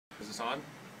on.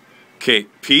 Okay,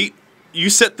 Pete, you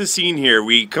set the scene here.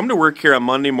 We come to work here on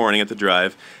Monday morning at the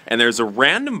drive, and there's a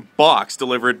random box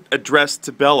delivered addressed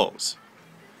to Bellows.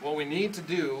 What we need to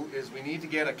do is we need to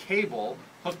get a cable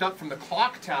hooked up from the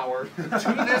clock tower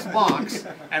to this box,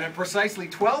 and at precisely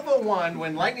 12:01,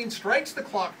 when lightning strikes the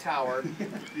clock tower,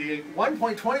 the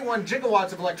 1.21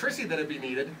 gigawatts of electricity that would be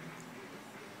needed.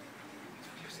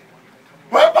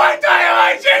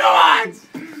 1.21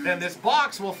 gigawatts! Then this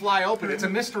box will fly open. It's a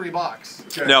mystery box.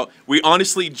 Okay. Now, we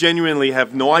honestly, genuinely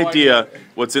have no idea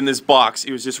what's in this box.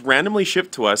 It was just randomly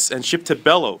shipped to us and shipped to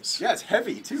Bellows. Yeah, it's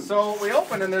heavy too. So we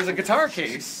open and there's a guitar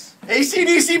case.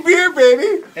 AC/DC beer,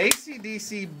 baby!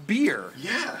 AC/DC beer.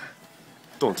 Yeah.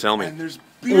 Don't tell me. And there's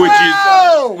Would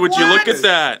beer. would you look at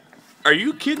that? Are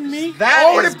you kidding me? That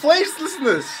Oh, and is it plays, listen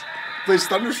to this. It plays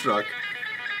Thunderstruck.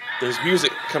 There's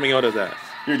music coming out of that.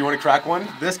 Here, do you want to crack one?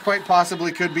 This quite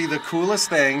possibly could be the coolest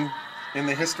thing in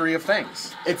the history of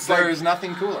things. It's There like- is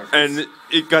nothing cooler. And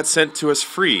it got sent to us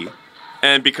free.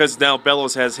 And because now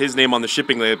Bellows has his name on the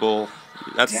shipping label,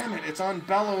 that's... Damn it, it's on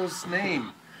Bellows'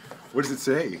 name. What does it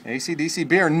say? AC/DC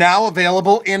beer, now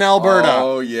available in Alberta.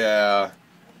 Oh, yeah.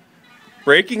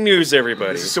 Breaking news,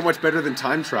 everybody. This is so much better than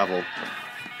time travel.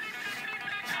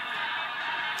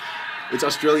 It's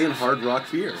Australian hard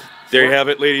rock beer. There you have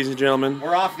it, ladies and gentlemen.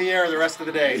 We're off the air the rest of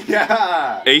the day.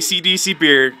 Yeah! AC/DC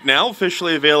beer, now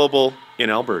officially available in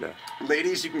Alberta.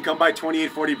 Ladies, you can come by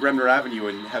 2840 Bremner Avenue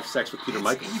and have sex with Peter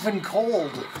Michaels. Even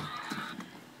cold.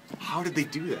 How did they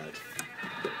do that?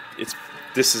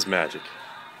 This is magic.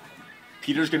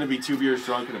 Peter's gonna be 2 beers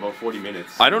drunk in about 40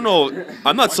 minutes. I don't know.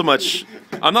 I'm not so much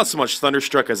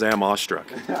thunderstruck as I am awestruck.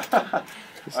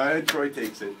 Troy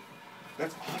takes it.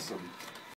 That's awesome.